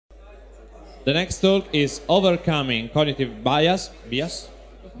The next talk is Overcoming Cognitive Bias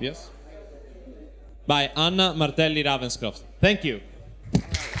by Anna Martelli Ravenscroft. Thank you.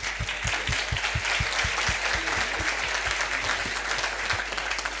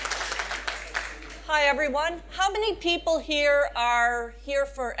 Hi everyone. How many people here are here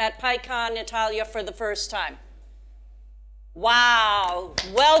at PyCon Italia for the first time? Wow,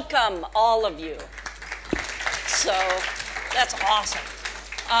 welcome all of you. So that's awesome.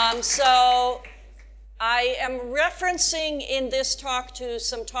 So I am referencing in this talk to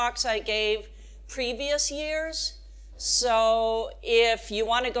some talks I gave previous years. So if you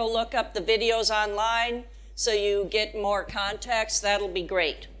want to go look up the videos online so you get more context, that'll be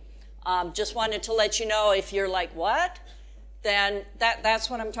great. Just wanted to let you know if you're like, what? Then that's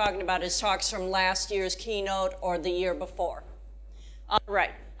what I'm talking about, is talks from last year's keynote or the year before. All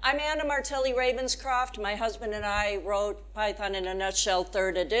right. I'm Anna Martelli Ravenscroft. My husband and I wrote Python in a Nutshell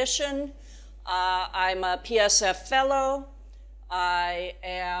 3rd edition. I'm a PSF fellow. I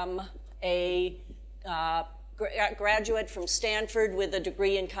am a graduate from Stanford with a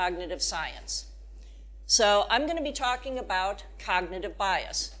degree in cognitive science. So I'm going to be talking about cognitive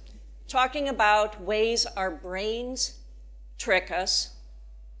bias, talking about ways our brains trick us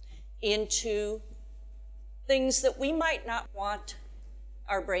into things that we might not want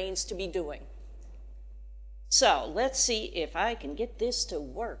our brains to be doing. So let's see if I can get this to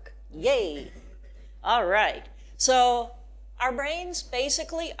work. Yay! All right. So our brains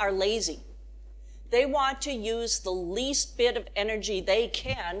basically are lazy. They want to use the least bit of energy they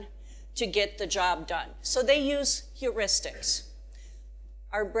can to get the job done. So they use heuristics.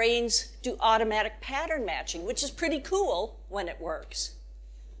 Our brains do automatic pattern matching, which is pretty cool when it works.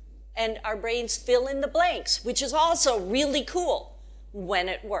 And our brains fill in the blanks, which is also really cool when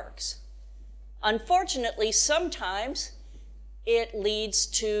it works. Unfortunately, sometimes it leads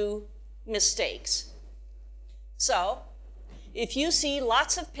to mistakes. So, if you see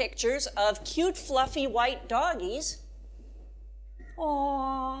lots of pictures of cute, fluffy white doggies,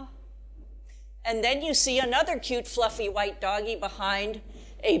 aww, and then you see another cute, fluffy white doggie behind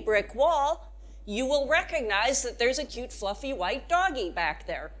a brick wall, you will recognize that there's a cute, fluffy white doggie back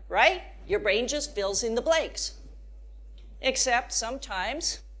there, right? Your brain just fills in the blanks. Except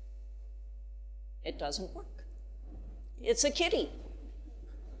sometimes it doesn't work. It's a kitty.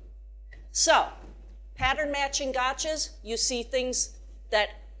 So, pattern matching gotchas, you see things that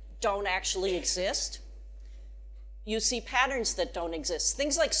don't actually exist. You see patterns that don't exist.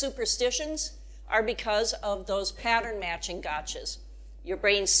 Things like superstitions are because of those pattern matching gotchas. Your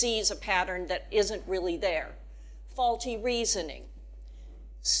brain sees a pattern that isn't really there. Faulty reasoning,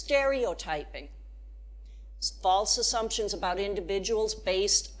 stereotyping, false assumptions about individuals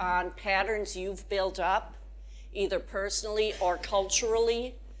based on patterns you've built up, either personally or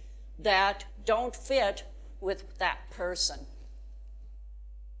culturally, that don't fit with that person.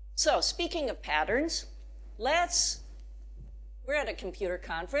 So speaking of patterns, we're at a computer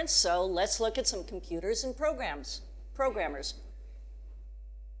conference, so let's look at some computers and programmers.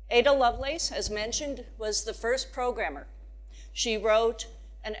 Ada Lovelace, as mentioned, was the first programmer. She wrote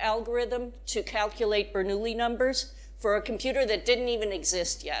an algorithm to calculate Bernoulli numbers for a computer that didn't even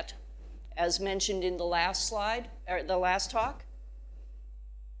exist yet, as mentioned in the last slide, or the last talk.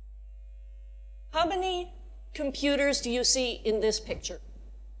 How many computers do you see in this picture?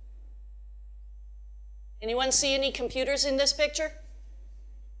 Anyone see any computers in this picture?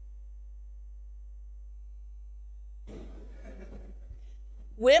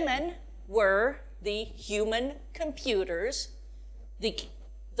 Women were the human computers. The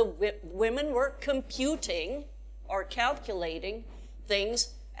women were computing or calculating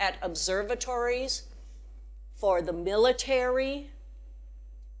things at observatories for the military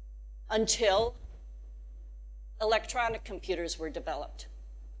until electronic computers were developed.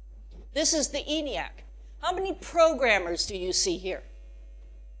 This is the ENIAC. How many programmers do you see here?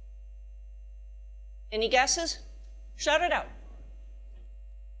 Any guesses? Shout it out.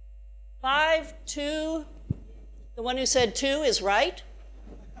 5, 2, the one who said 2 is right.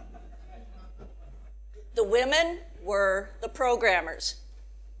 The women were the programmers.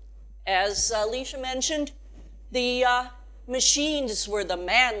 As Alicia mentioned, the machines were the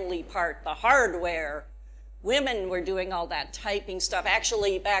manly part, the hardware. Women were doing all that typing stuff.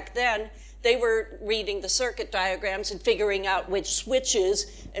 Actually, back then, they were reading the circuit diagrams and figuring out which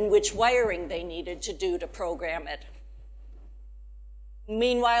switches and which wiring they needed to do to program it.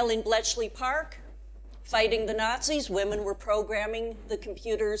 Meanwhile, in Bletchley Park, fighting the Nazis, women were programming the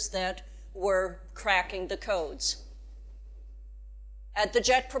computers that were cracking the codes. At the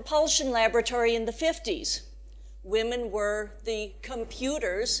Jet Propulsion Laboratory in the 50s, women were the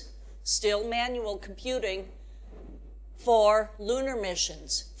computers still manual computing for lunar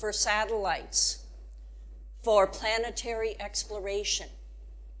missions, for satellites, for planetary exploration.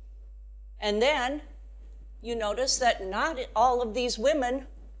 And then you notice that not all of these women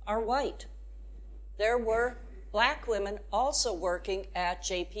are white. There were black women also working at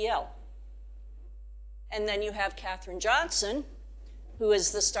JPL. And then you have Katherine Johnson, who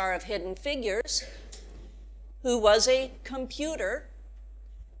is the star of Hidden Figures, who was a computer,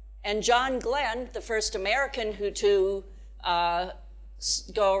 and John Glenn, the first American to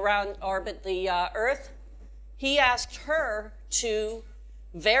go around, orbit the Earth, he asked her to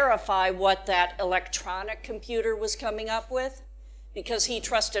verify what that electronic computer was coming up with, because he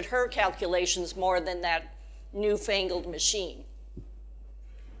trusted her calculations more than that newfangled machine.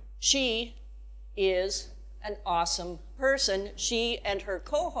 She is an awesome person. She and her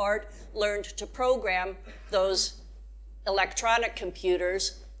cohort learned to program those electronic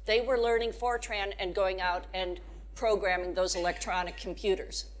computers. They were learning Fortran and going out and programming those electronic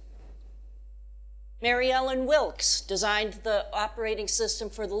computers. Mary Ellen Wilkes designed the operating system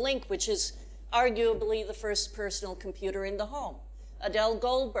for the Link, which is arguably the first personal computer in the home. Adele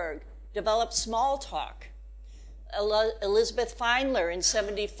Goldberg developed Smalltalk. Elizabeth Feinler in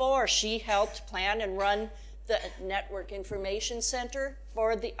 '74, she helped plan and run the Network Information Center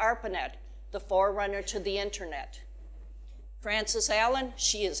for the ARPANET, the forerunner to the internet. Frances Allen,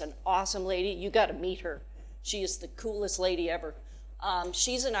 she is an awesome lady. You got to meet her. She is the coolest lady ever.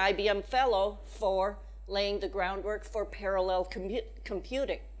 She's an IBM fellow for laying the groundwork for parallel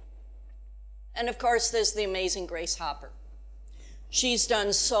computing. And of course, there's the amazing Grace Hopper. She's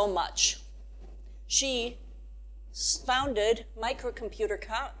done so much. She founded microcomputer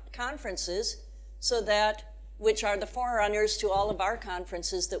conferences, which are the forerunners to all of our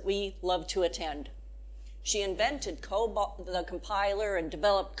conferences that we love to attend. She invented COBOL, the compiler, and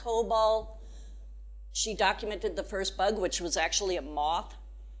developed COBOL. She documented the first bug, which was actually a moth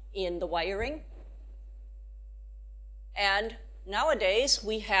in the wiring. And nowadays,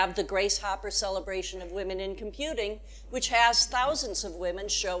 we have the Grace Hopper Celebration of Women in Computing, which has thousands of women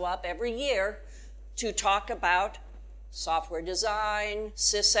show up every year to talk about software design,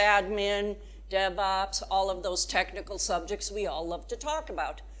 sysadmin, DevOps, all of those technical subjects we all love to talk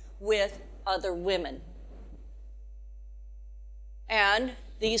about with other women. And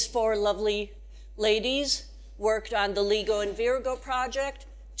these four lovely ladies worked on the LIGO and Virgo project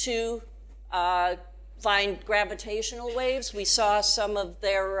to find gravitational waves. We saw some of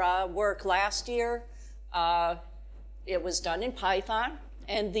their work last year. It was done in Python,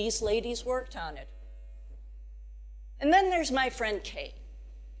 and these ladies worked on it. And then there's my friend Kay.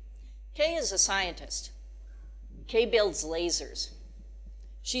 Kay is a scientist. Kay builds lasers.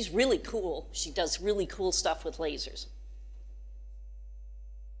 She's really cool. She does really cool stuff with lasers.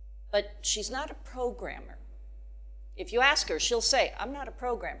 But she's not a programmer. If you ask her, she'll say, I'm not a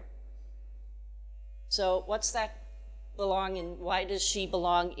programmer. So what's that belong in? Why does she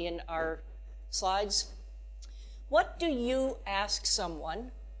belong in our slides? What do you ask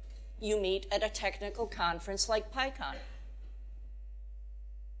someone you meet at a technical conference like PyCon?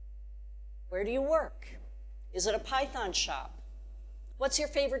 Where do you work? Is it a Python shop? What's your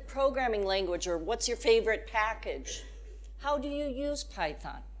favorite programming language, or what's your favorite package? How do you use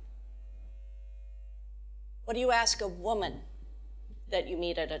Python? What do you ask a woman that you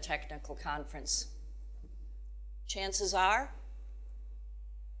meet at a technical conference? Chances are,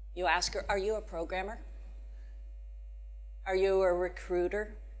 you ask her, are you a programmer? Are you a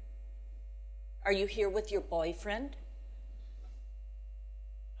recruiter? Are you here with your boyfriend?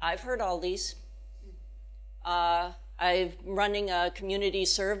 I've heard all these. I'm running a community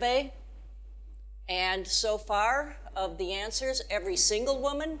survey, and so far of the answers, every single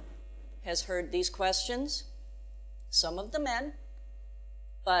woman has heard these questions. Some of the men,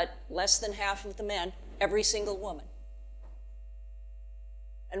 but less than half of the men, every single woman.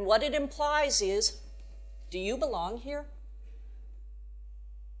 And what it implies is, do you belong here?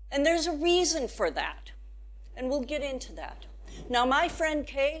 And there's a reason for that, and we'll get into that. Now, my friend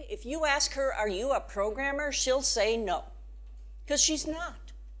Kay, if you ask her, are you a programmer? She'll say no, because she's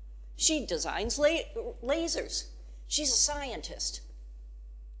not. She designs lasers. She's a scientist.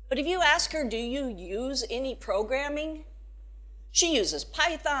 But if you ask her, do you use any programming? She uses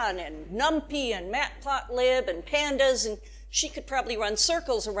Python and NumPy and Matplotlib and pandas, and she could probably run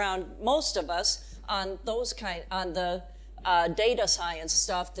circles around most of us on the data science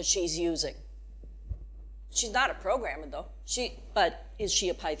stuff that she's using. She's not a programmer, though. But is she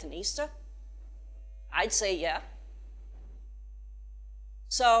a Pythonista? I'd say yeah.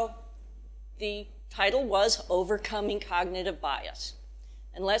 So the title was Overcoming Cognitive Bias.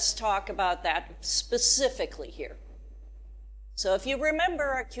 And let's talk about that specifically here. So if you remember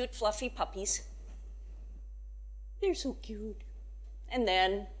our cute fluffy puppies, they're so cute. And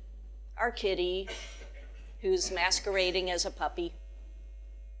then our kitty, who's masquerading as a puppy.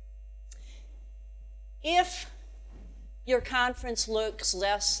 If your conference looks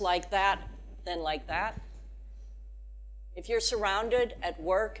less like that than like that, if you're surrounded at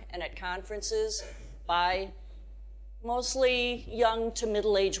work and at conferences by mostly young to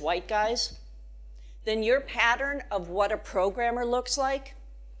middle-aged white guys, then your pattern of what a programmer looks like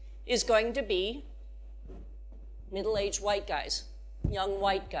is going to be middle-aged white guys, young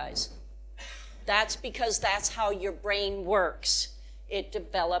white guys. That's because that's how your brain works. It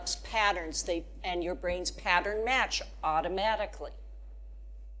develops patterns, and your brains pattern match automatically.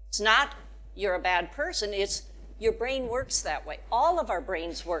 It's not you're a bad person, it's your brain works that way. All of our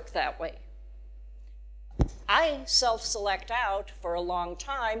brains work that way. I self-select out for a long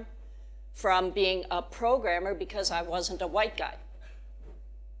time from being a programmer because I wasn't a white guy.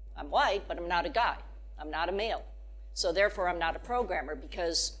 I'm white, but I'm not a guy. I'm not a male. So therefore, I'm not a programmer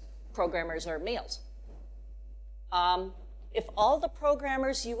because programmers are males. If all the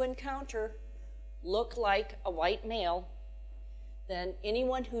programmers you encounter look like a white male, then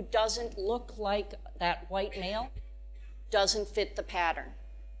anyone who doesn't look like that white male doesn't fit the pattern.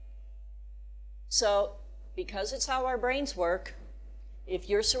 So, because it's how our brains work, if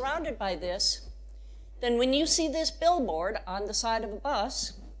you're surrounded by this, then when you see this billboard on the side of a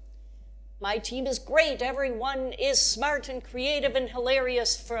bus, my team is great, everyone is smart and creative and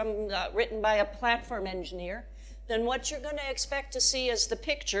hilarious, from written by a platform engineer, then what you're going to expect to see as the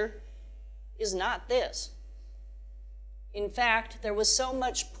picture is not this. In fact, there was so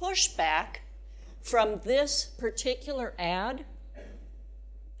much pushback from this particular ad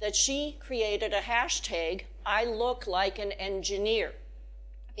that she created a hashtag, I look like an engineer.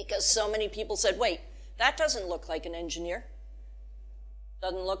 Because so many people said, wait, that doesn't look like an engineer.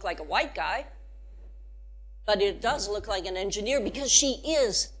 Doesn't look like a white guy. But it does look like an engineer because she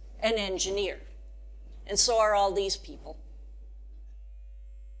is an engineer. And so are all these people.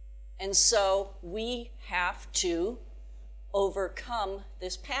 And so we have to overcome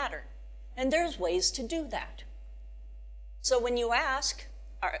this pattern. And there's ways to do that. So when you ask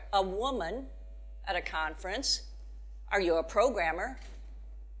a woman at a conference, are you a programmer?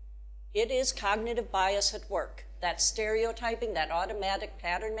 It is cognitive bias at work. That stereotyping, that automatic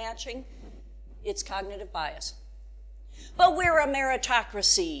pattern matching, it's cognitive bias. But we're a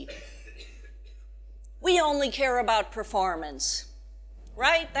meritocracy. We only care about performance,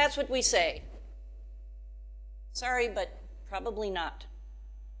 right? That's what we say. Sorry, but probably not.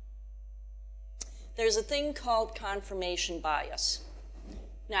 There's a thing called confirmation bias.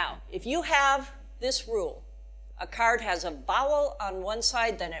 Now, if you have this rule, a card has a vowel on one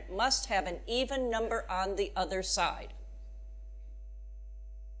side, then it must have an even number on the other side.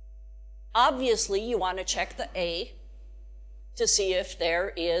 Obviously, you want to check the A to see if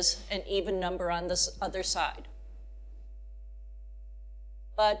there is an even number on the other side.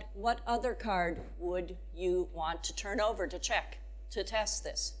 But what other card would you want to turn over to check, to test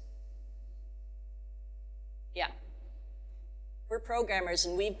this? Yeah. We're programmers,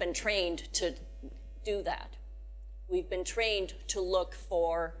 and we've been trained to do that. We've been trained to look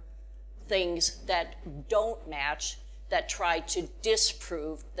for things that don't match, that try to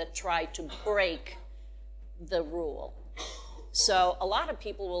disprove, that try to break the rule. So a lot of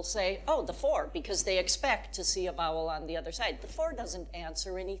people will say, oh, the 4, because they expect to see a vowel on the other side. The 4 doesn't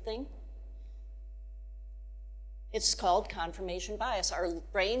answer anything. It's called confirmation bias. Our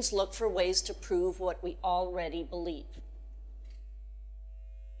brains look for ways to prove what we already believe.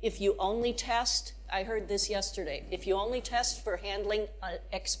 If you only test, I heard this yesterday, if you only test for handling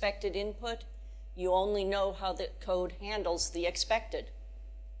expected input, you only know how the code handles the expected.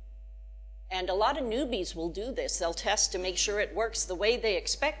 And a lot of newbies will do this. They'll test to make sure it works the way they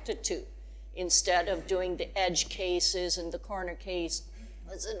expect it to, instead of doing the edge cases and the corner cases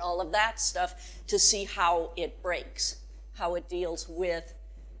and all of that stuff to see how it breaks, how it deals with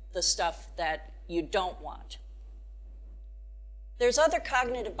the stuff that you don't want. There's other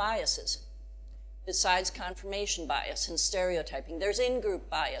cognitive biases besides confirmation bias and stereotyping. There's in-group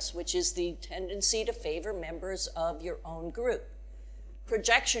bias, which is the tendency to favor members of your own group.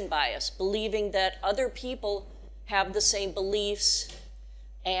 Projection bias, believing that other people have the same beliefs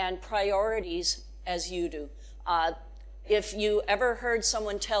and priorities as you do. If you ever heard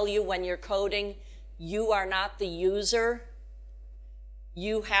someone tell you when you're coding, you are not the user,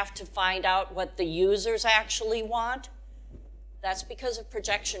 you have to find out what the users actually want, that's because of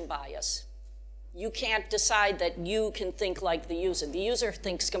projection bias. You can't decide that you can think like the user. The user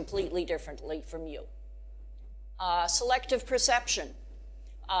thinks completely differently from you. Selective perception.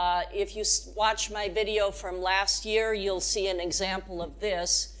 If you watch my video from last year, you'll see an example of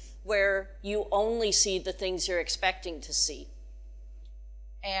this where you only see the things you're expecting to see.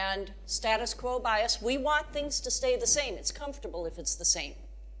 And status quo bias, we want things to stay the same. It's comfortable if it's the same.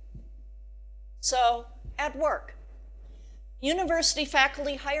 So, at work, university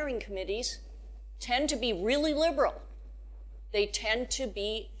faculty hiring committees tend to be really liberal. They tend to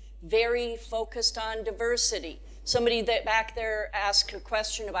be very focused on diversity. Somebody that back there asked a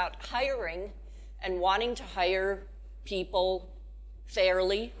question about hiring and wanting to hire people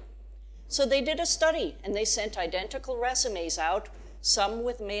fairly. So they did a study and they sent identical resumes out, some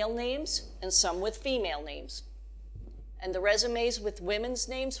with male names and some with female names. And the resumes with women's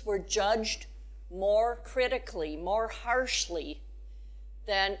names were judged more critically, more harshly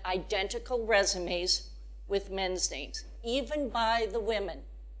than identical resumes with men's names, even by the women,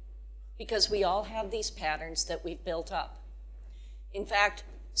 because we all have these patterns that we've built up. In fact,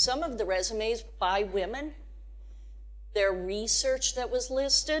 some of the resumes by women, their research that was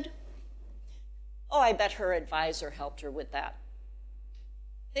listed, oh, I bet her advisor helped her with that.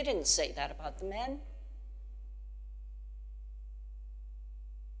 They didn't say that about the men.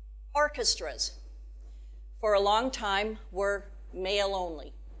 Orchestras, for a long time, were male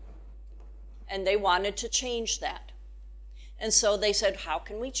only. And they wanted to change that. And so they said, how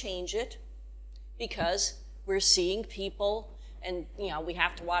can we change it? Because we're seeing people, and we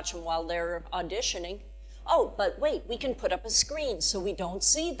have to watch them while they're auditioning. Oh, but wait, we can put up a screen so we don't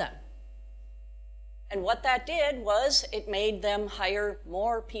see them. And what that did was it made them hire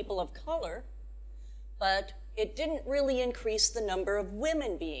more people of color, but it didn't really increase the number of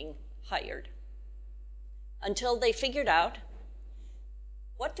women being hired until they figured out,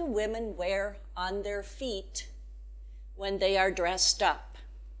 what do women wear on their feet when they are dressed up?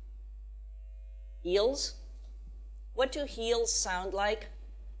 Heels? What do heels sound like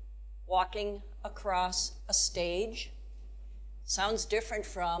walking across a stage? Sounds different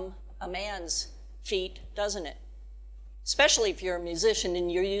from a man's feet, doesn't it? Especially if you're a musician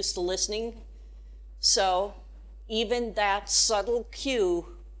and you're used to listening. So even that subtle cue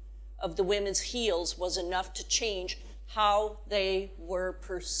of the women's heels was enough to change how they were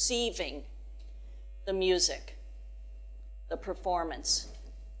perceiving the music, the performance.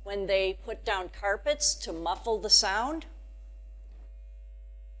 When they put down carpets to muffle the sound,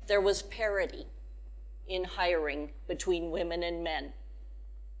 there was parity in hiring between women and men.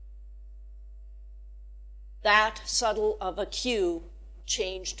 That subtle of a cue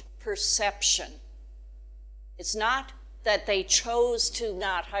changed perception. It's not that they chose to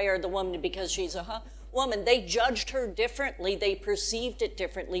not hire the woman because she's a woman. They judged her differently. They perceived it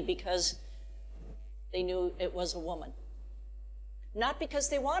differently because they knew it was a woman. Not because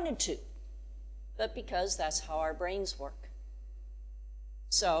they wanted to, but because that's how our brains work.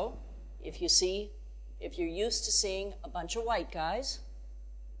 So, if you're used to seeing a bunch of white guys,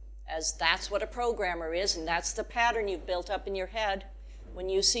 as that's what a programmer is, and that's the pattern you've built up in your head, when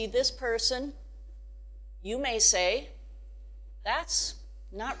you see this person, you may say, that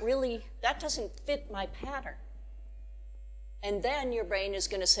doesn't fit my pattern. And then your brain is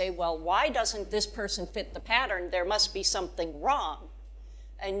going to say, well, why doesn't this person fit the pattern? There must be something wrong.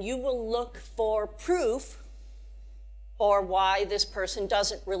 And you will look for proof for why this person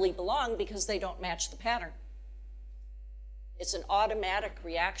doesn't really belong because they don't match the pattern. It's an automatic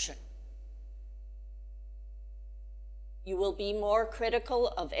reaction. You will be more critical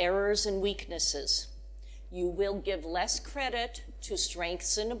of errors and weaknesses. You will give less credit to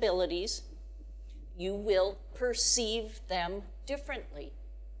strengths and abilities. You will perceive them differently.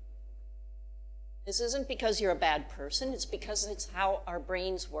 This isn't because you're a bad person, it's because it's how our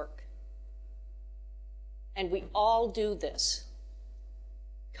brains work. And we all do this.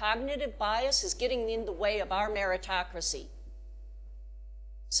 Cognitive bias is getting in the way of our meritocracy.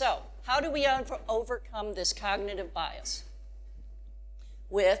 So, how do we overcome this cognitive bias?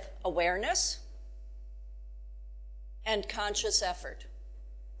 With awareness and conscious effort.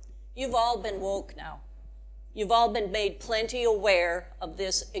 You've all been woke now. You've all been made plenty aware of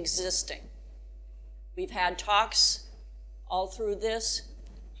this existing. We've had talks all through this.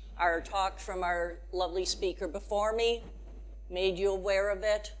 Our talk from our lovely speaker before me made you aware of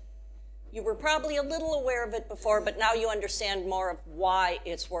it. You were probably a little aware of it before, but now you understand more of why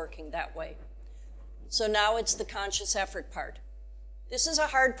it's working that way. So now it's the conscious effort part. This is a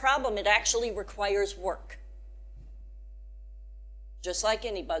hard problem. It actually requires work, just like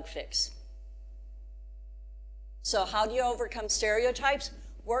any bug fix. So how do you overcome stereotypes?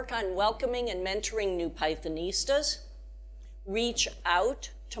 work on welcoming and mentoring new Pythonistas, reach out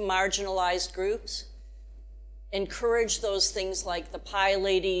to marginalized groups, encourage those things like the Pi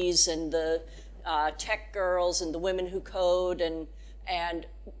Ladies and the tech girls and the women who code, and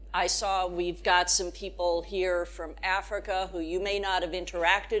I saw we've got some people here from Africa who you may not have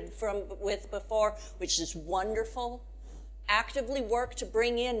interacted with before, which is wonderful. Actively work to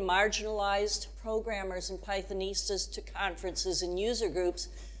bring in marginalized programmers and Pythonistas to conferences and user groups,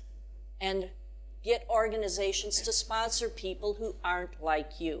 and get organizations to sponsor people who aren't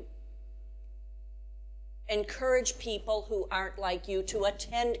like you. Encourage people who aren't like you to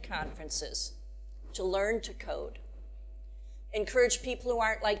attend conferences, to learn to code. Encourage people who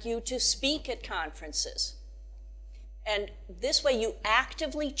aren't like you to speak at conferences. And this way you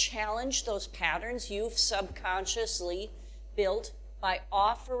actively challenge those patterns you've subconsciously built by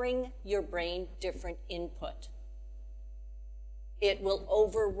offering your brain different input. It will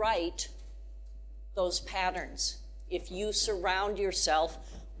overwrite those patterns if you surround yourself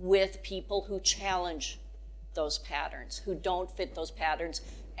with people who challenge those patterns, who don't fit those patterns,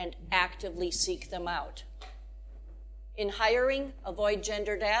 and actively seek them out. In hiring, avoid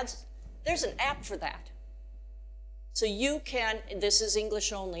gendered ads, there's an app for that. So you can, this is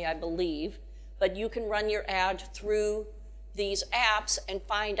English only, I believe, but you can run your ad through these apps and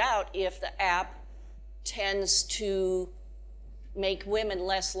find out if the app tends to make women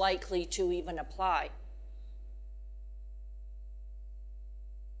less likely to even apply.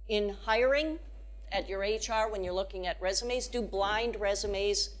 In hiring, at your HR, when you're looking at resumes, do blind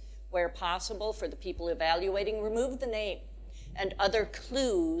resumes where possible for the people evaluating. Remove the name and other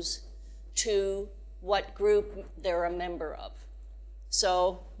clues to what group they're a member of.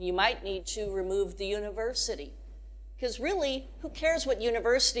 So you might need to remove the university, because really, who cares what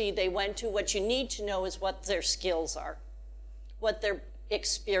university they went to? What you need to know is what their skills are, what their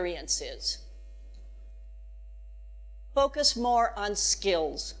experience is. Focus more on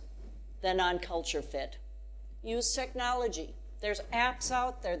skills than on culture fit. Use technology. There's apps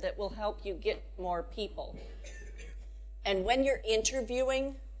out there that will help you get more people. And when you're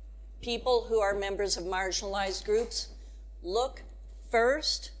interviewing people who are members of marginalized groups, look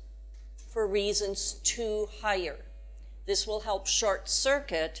first for reasons to hire. This will help short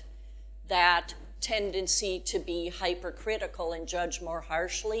circuit that tendency to be hypercritical and judge more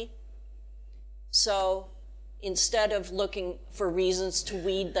harshly. So instead of looking for reasons to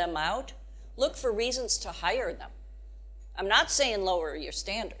weed them out, look for reasons to hire them. I'm not saying lower your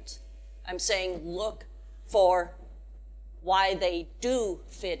standards. I'm saying look for why they do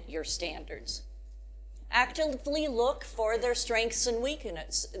fit your standards. Actively look for their strengths and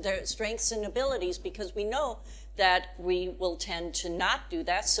weaknesses, their strengths and abilities, because we know that we will tend to not do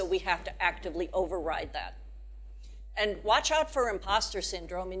that, so we have to actively override that. And watch out for imposter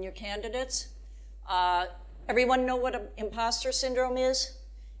syndrome in your candidates. Everyone know what imposter syndrome is?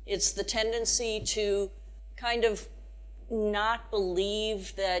 It's the tendency to kind of not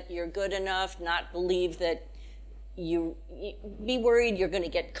believe that you're good enough, not believe that you be worried you're going to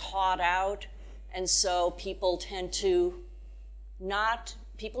get caught out. And so people tend to not,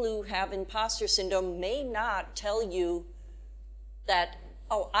 people who have imposter syndrome may not tell you that,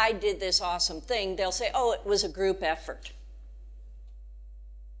 oh, I did this awesome thing. They'll say, oh, it was a group effort.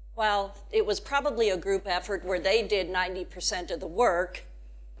 Well, it was probably a group effort where they did 90% of the work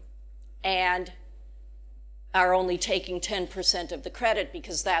and are only taking 10% of the credit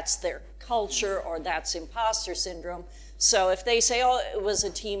because that's their culture or that's imposter syndrome. So if they say, oh, it was a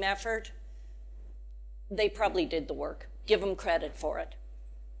team effort, they probably did the work. Give them credit for it.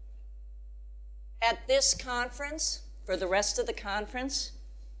 At this conference, for the rest of the conference,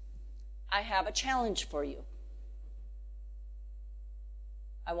 I have a challenge for you.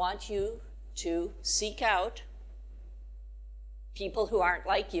 I want you to seek out people who aren't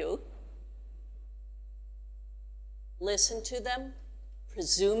like you, listen to them,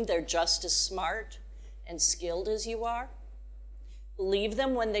 presume they're just as smart and skilled as you are, believe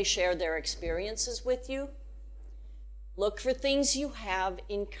them when they share their experiences with you, look for things you have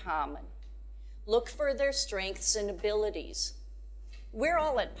in common, look for their strengths and abilities. We're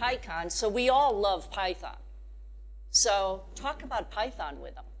all at PyCon, so we all love Python. So talk about Python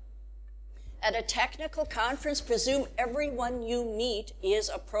with them. At a technical conference, presume everyone you meet is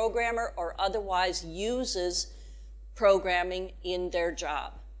a programmer or otherwise uses programming in their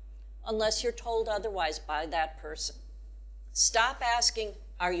job, unless you're told otherwise by that person. Stop asking,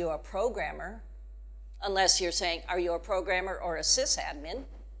 are you a programmer? Unless you're saying, are you a programmer or a sysadmin?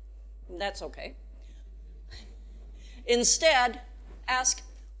 That's okay. Instead, ask,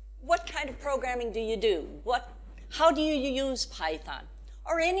 what kind of programming do you do? How do you use Python?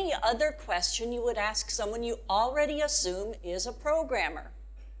 or any other question you would ask someone you already assume is a programmer.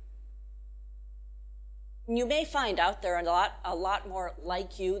 You may find out they're a lot more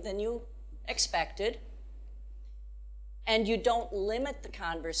like you than you expected, and you don't limit the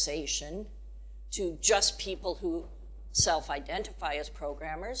conversation to just people who self-identify as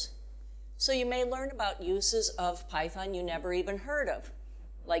programmers. So you may learn about uses of Python you never even heard of,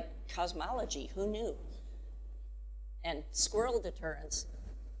 like cosmology, who knew? And squirrel deterrence.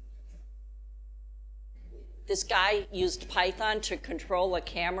 This guy used Python to control a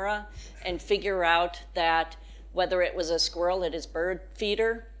camera and figure out that whether it was a squirrel at his bird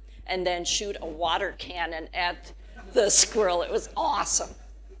feeder, and then shoot a water cannon at the squirrel. It was awesome.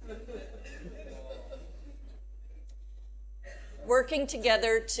 Working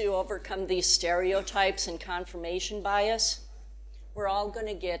together to overcome these stereotypes and confirmation bias, we're all going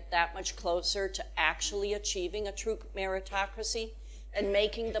to get that much closer to actually achieving a true meritocracy and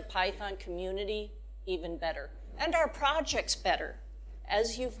making the Python community even better, and our projects better,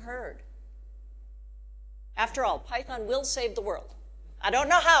 as you've heard. After all, Python will save the world. I don't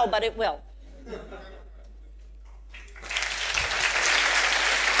know how, but it will.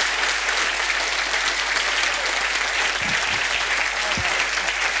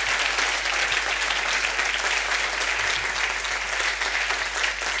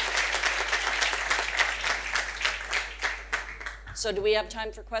 So do we have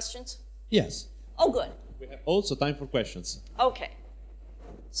time for questions? Yes. Oh, good. We have also time for questions. Okay.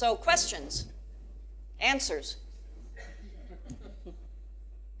 So questions, answers.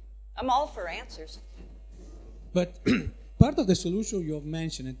 I'm all for answers. But part of the solution you have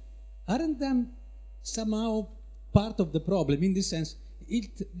mentioned, aren't them somehow part of the problem in this sense?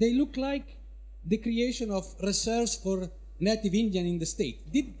 They look like the creation of reserves for native Indian in the state.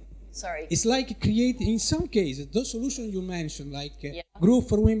 Sorry. It's like creating, in some cases, those solutions you mentioned, like group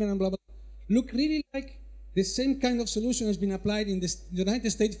for women and blah, blah, look really like the same kind of solution has been applied in the United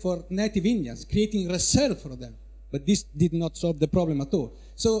States for native Indians, creating reserve for them. But this did not solve the problem at all.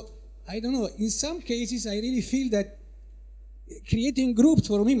 So, I don't know, in some cases, I really feel that creating groups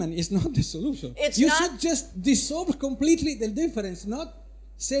for women is not the solution. You should just dissolve completely the difference, not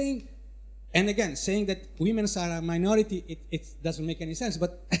saying, and again, saying that women are a minority, it doesn't make any sense.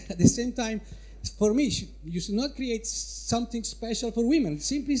 But at the same time, for me, you should not create something special for women.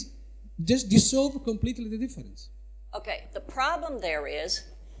 Simply just dissolve completely the difference. Okay, the problem there is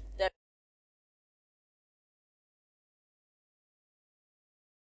that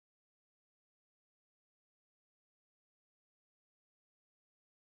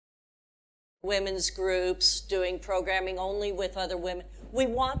women's groups doing programming only with other women. We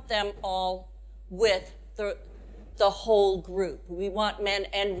want them all with the whole group. We want men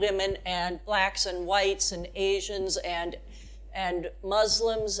and women and blacks and whites and Asians and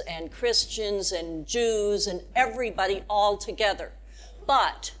Muslims and Christians and Jews and everybody all together.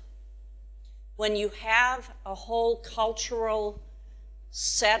 But when you have a whole cultural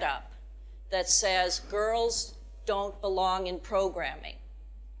setup that says girls don't belong in programming,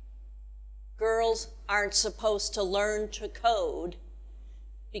 girls aren't supposed to learn to code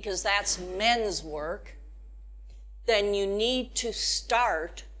because that's men's work, then you need to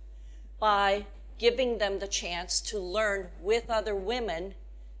start by giving them the chance to learn with other women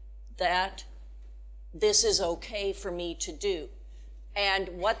that this is okay for me to do. And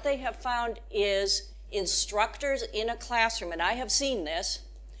what they have found is instructors in a classroom, and I have seen this,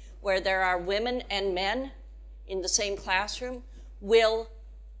 where there are women and men in the same classroom, will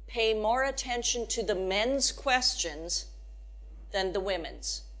pay more attention to the men's questions than the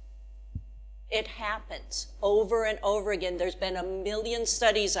women's. It happens over and over again. There's been a million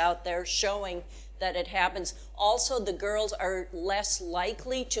studies out there showing that it happens. Also, the girls are less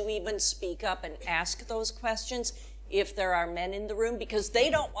likely to even speak up and ask those questions if there are men in the room because they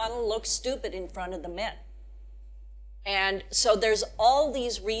don't want to look stupid in front of the men. And so there's all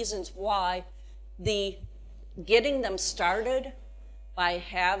these reasons why getting them started by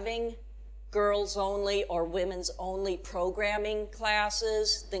having girls only or women's only programming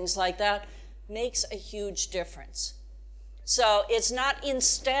classes, things like that, makes a huge difference. So it's not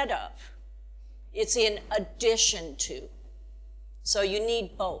instead of, it's in addition to. So you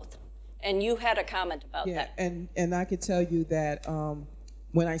need both. And you had a comment about that. And I could tell you that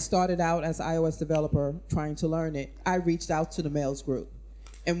when I started out as an iOS developer trying to learn it, I reached out to the males group.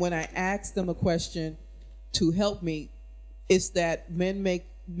 And when I asked them a question to help me, it's that men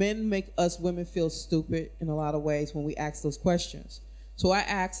make us women feel stupid in a lot of ways when we ask those questions. So I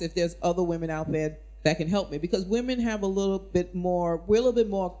asked if there's other women out there that can help me, because women have we're a little bit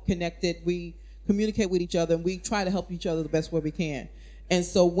more connected. We communicate with each other and we try to help each other the best way we can. And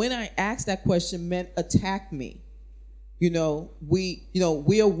so when I asked that question, men attacked me. We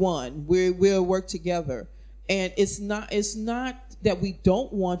are one. We'll work together. And it's not that we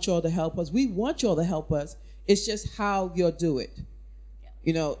don't want y'all to help us. We want y'all to help us. It's just how you'll do it.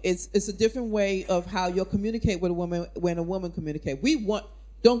 It's a different way of how you'll communicate with a woman when a woman communicates.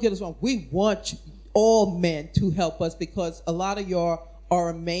 Don't get us wrong, we want all men to help us because a lot of y'all are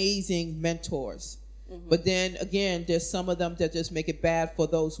amazing mentors. Mm-hmm. But then again, there's some of them that just make it bad for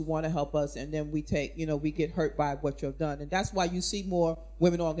those who want to help us, and then we get hurt by what you've done. And that's why you see more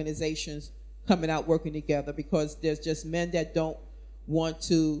women organizations coming out working together, because there's just men that don't want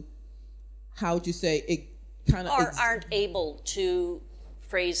to, how would you say, it kind of... Or aren't able to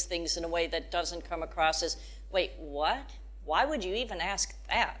phrase things in a way that doesn't come across as, wait, what? Why would you even ask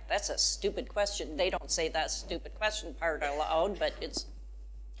that? That's a stupid question. They don't say that stupid question part aloud, but it's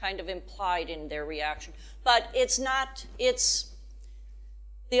kind of implied in their reaction. But it's not,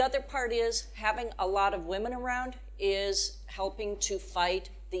 the other part is having a lot of women around is helping to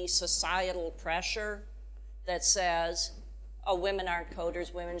fight the societal pressure that says, oh, women aren't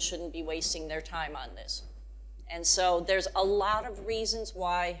coders, women shouldn't be wasting their time on this. And so there's a lot of reasons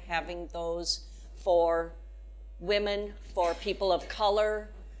why having those for women, for people of color,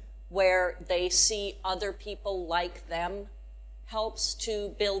 where they see other people like them, helps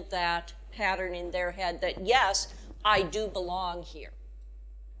to build that pattern in their head that, yes, I do belong here.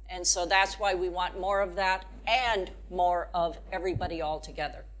 And so that's why we want more of that and more of everybody all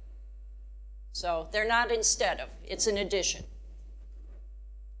together. So they're not instead of, it's an addition.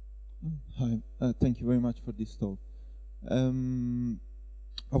 Hi, thank you very much for this talk.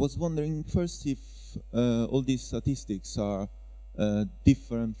 I was wondering first if all these statistics are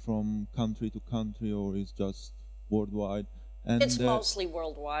different from country to country, or is just worldwide? And it's mostly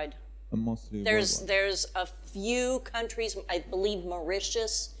worldwide. There's a few countries, I believe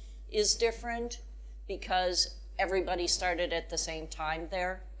Mauritius is different because everybody started at the same time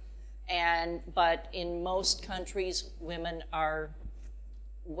there. But in most countries, women are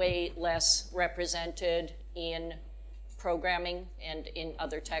way less represented in programming and in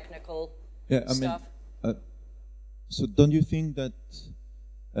other technical stuff. So don't you think that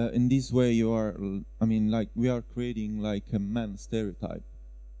in this way you are, we are creating like a man stereotype,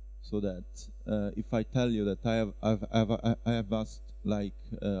 so that if I tell you that I have asked, like,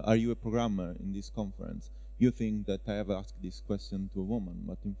 are you a programmer in this conference, you think that I have asked this question to a woman,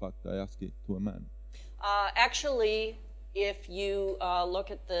 but in fact I asked it to a man? Actually, if you look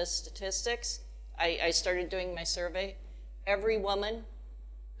at the statistics, I started doing my survey. Every woman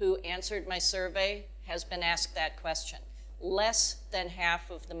who answered my survey has been asked that question. Less than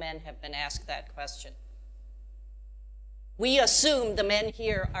half of the men have been asked that question. We assume the men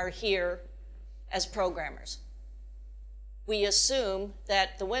here are here as programmers. We assume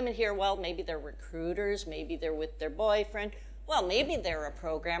that the women here, well, maybe they're recruiters, maybe they're with their boyfriend, well, maybe they're a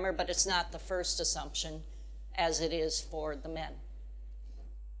programmer, but it's not the first assumption as it is for the men.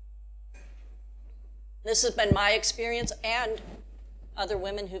 This has been my experience and other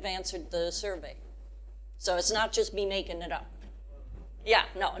women who've answered the survey. So it's not just me making it up. Yeah,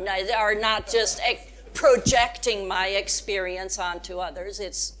 no, they are not just projecting my experience onto others.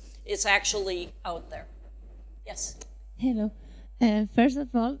 It's actually out there. Yes? Hello. First of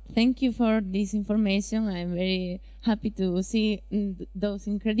all, thank you for this information. I'm very happy to see those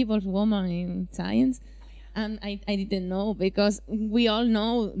incredible women in science. And I didn't know, because we all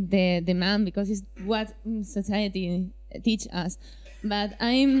know the man, because it's what society teach us. But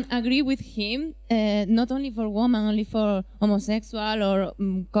I agree with him, not only for women, only for homosexual or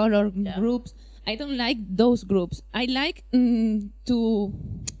color groups. I don't like those groups. I like to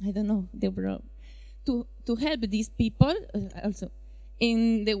help these people also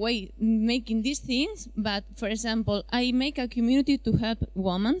in the way making these things. But for example, I make a community to help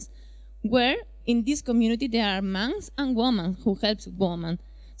women, where in this community there are men and women who helps women.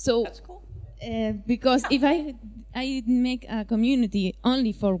 So that's cool. Because if I make a community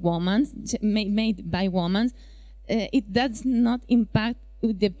only for women, made by women, it does not impact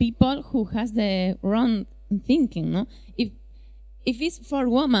the people who has the wrong thinking. No, if it's for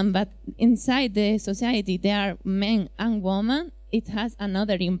women, but inside the society there are men and women, it has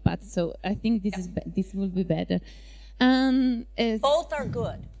another impact. So I think this will be better. Both are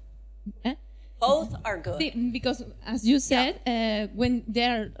good. Both are good. See, because as you said, when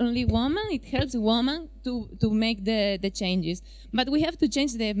there are only women, it helps women to make the changes. But we have to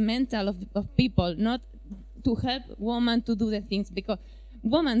change the mental of people, not to help women to do the things, because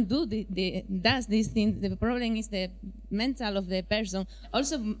women does these things. The problem is the mental of the person.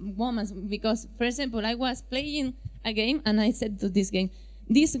 Also women, because for example, I was playing a game, and I said to this game,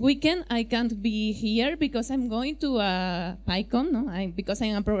 this weekend I can't be here because I'm going to PyCon, no? Because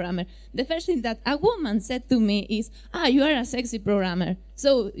I'm a programmer. The first thing that a woman said to me is, you are a sexy programmer.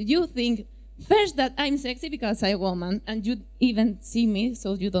 So you think first that I'm sexy because I'm a woman, and you even see me,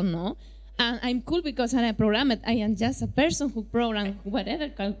 so you don't know. And I'm cool because I'm a programmer. I am just a person who programs whatever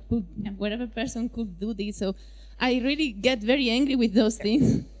person could do this. So I really get very angry with those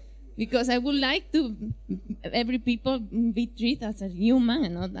things because I would like to every people be treated as a human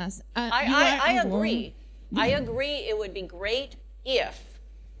and not as I agree. I agree. It would be great if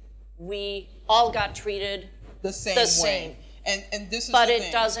we all got treated the same way. And this is but the it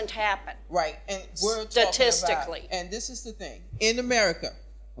thing. doesn't happen. Right. And we're statistically. Talking about, and this is the thing. In America,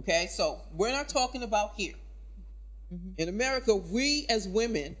 okay, so we're not talking about here. In America, we as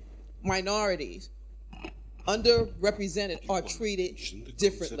women, minorities, underrepresented, are treated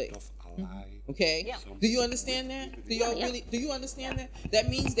differently. Okay? Yeah. Do you understand that? Do y'all really do you understand that? That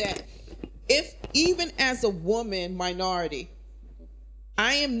means that if even as a woman minority,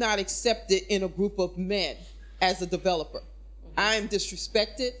 I am not accepted in a group of men as a developer. I am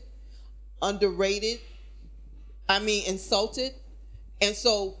disrespected, underrated, insulted. And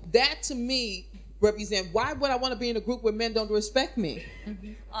so that to me represent, why would I want to be in a group where men don't respect me?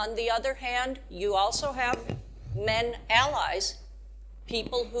 On the other hand, you also have men allies,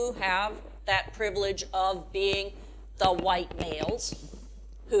 people who have that privilege of being the white males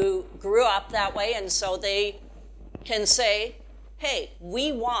who grew up that way, and so they can say, hey,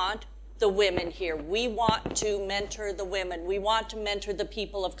 we want the women here. We want to mentor the women. We want to mentor the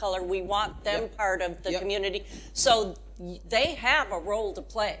people of color. We want them part of the community. So they have a role to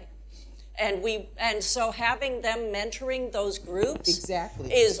play. And so having them mentoring those groups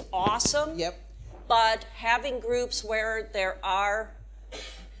is awesome. But having groups where there are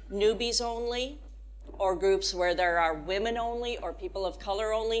newbies only, or groups where there are women only, or people of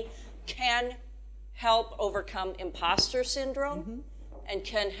color only, can help overcome imposter syndrome and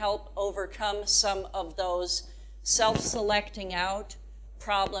can help overcome some of those self-selecting out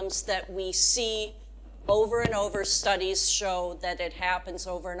problems that we see over and over. Studies show that it happens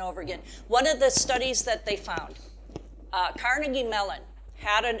over and over again. One of the studies that they found, Carnegie Mellon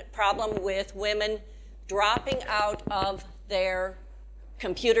had a problem with women dropping out of their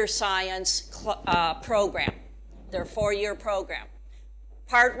computer science program, their 4-year program,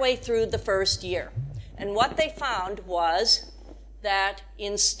 partway through the first year. And what they found was that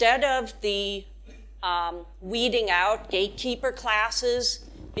instead of the weeding out gatekeeper classes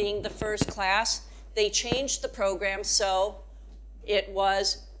being the first class, they changed the program so it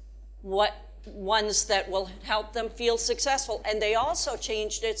was ones that will help them feel successful. And they also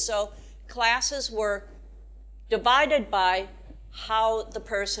changed it so classes were divided by how the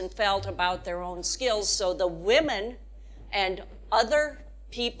person felt about their own skills. So the women and other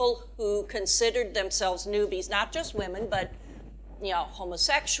people who considered themselves newbies, not just women, but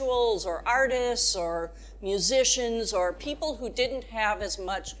homosexuals or artists or musicians or people who didn't have as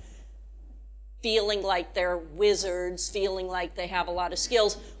much feeling like they're wizards, feeling like they have a lot of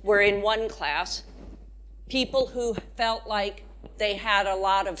skills, were in one class. People who felt like they had a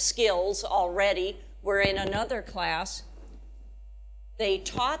lot of skills already were in another class. They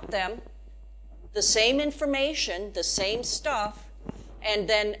taught them the same information, the same stuff, and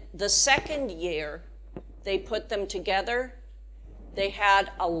then the second year, they put them together. They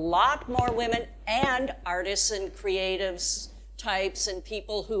had a lot more women and artists and creatives types and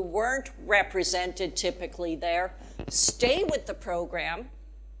people who weren't represented typically there stay with the program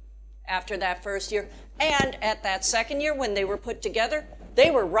after that first year. And at that second year, when they were put together, they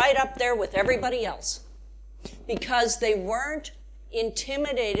were right up there with everybody else because they weren't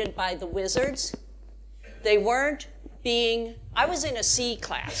intimidated by the wizards. They weren't being, I was in a C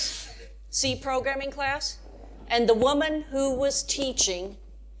class, C programming class, and the woman who was teaching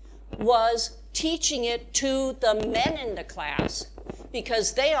it to the men in the class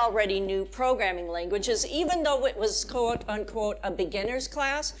because they already knew programming languages. Even though it was quote unquote a beginner's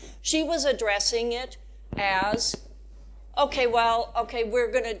class, she was addressing it as, okay,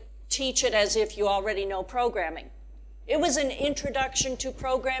 we're going to teach it as if you already know programming. It was an introduction to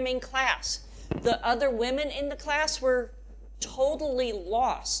programming class. The other women in the class were totally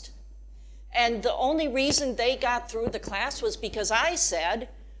lost. And the only reason they got through the class was because I said,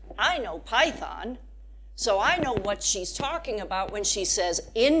 I know Python, so I know what she's talking about when she says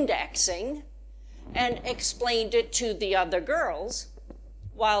indexing, and explained it to the other girls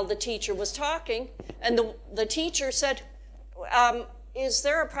while the teacher was talking. And the teacher said, is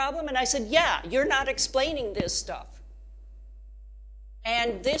there a problem? And I said, yeah, you're not explaining this stuff.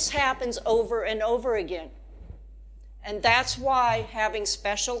 And this happens over and over again. And that's why having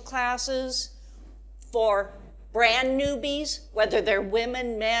special classes for brand newbies, whether they're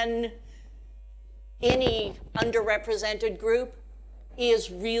women, men, any underrepresented group,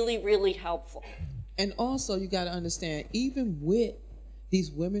 is really, really helpful. And also, you got to understand, even with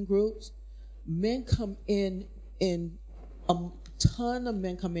these women groups, men come in a ton of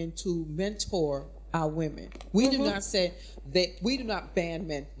men come in to mentor our women. We do not say that, we do not ban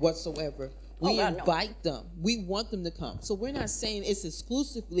men whatsoever. We invite them. We want them to come. So we're not saying it's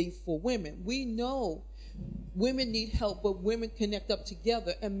exclusively for women. We know women need help, but women connect up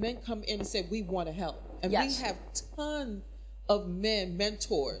together, and men come in and say, we want to help. And we have tons of men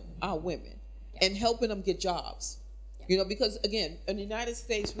mentor our women and helping them get jobs. You know, because again, in the United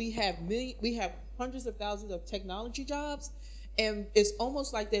States, we have hundreds of thousands of technology jobs, and it's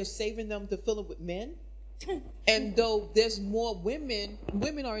almost like they're saving them to fill it with men. And though there's more women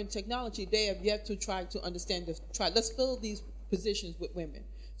are in technology, they have yet to try to understand let's fill these positions with women.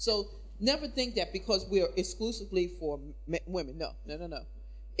 So never think that because we're exclusively for women. No.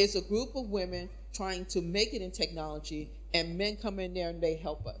 It's a group of women trying to make it in technology, and men come in there and they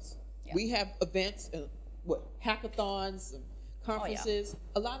help us. Yeah. We have events, hackathons, and conferences,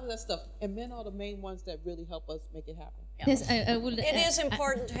 a lot of that stuff, and men are the main ones that really help us make it happen. Yeah. Yes, I would. It is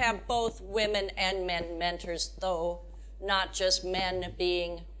important to have both women and men mentors, though, not just men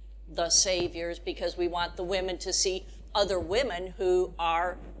being the saviors, because we want the women to see other women who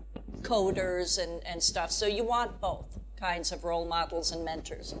are coders and stuff. So you want both kinds of role models and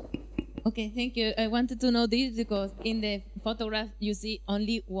mentors. Okay, thank you. I wanted to know this because in the photograph you see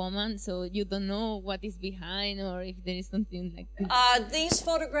only woman, so you don't know what is behind or if there is something like that. These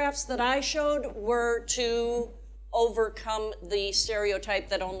photographs that I showed were to overcome the stereotype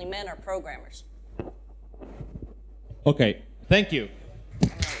that only men are programmers. Okay, thank you.